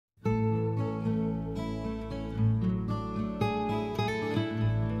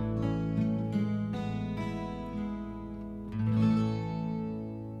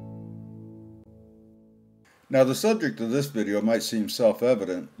Now the subject of this video might seem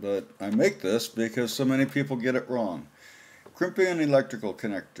self-evident, but I make this because so many people get it wrong. Crimping an electrical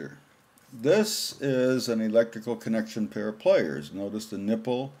connector. This is an electrical connection pair of pliers. Notice the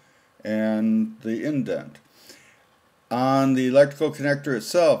nipple and the indent. On the electrical connector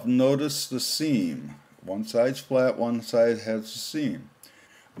itself, notice the seam. One side's flat, one side has a seam.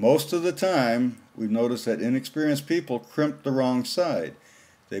 Most of the time, we've noticed that inexperienced people crimp the wrong side.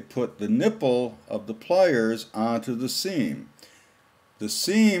 They put the nipple of the pliers onto the seam. The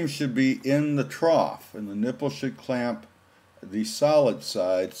seam should be in the trough, and the nipple should clamp the solid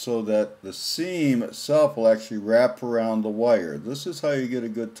side so that the seam itself will actually wrap around the wire. This is how you get a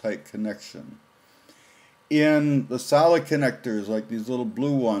good tight connection. In the solid connectors, like these little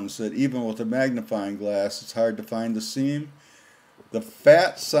blue ones that even with a magnifying glass it's hard to find the seam, the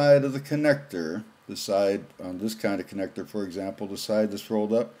fat side of the connector, the side on this kind of connector, for example, the side that's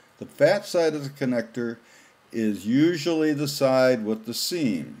rolled up, the fat side of the connector is usually the side with the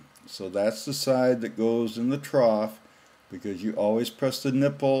seam. So that's the side that goes in the trough, because you always press the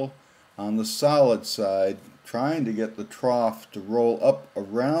nipple on the solid side, trying to get the trough to roll up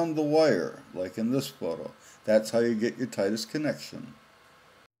around the wire, like in this photo. That's how you get your tightest connection.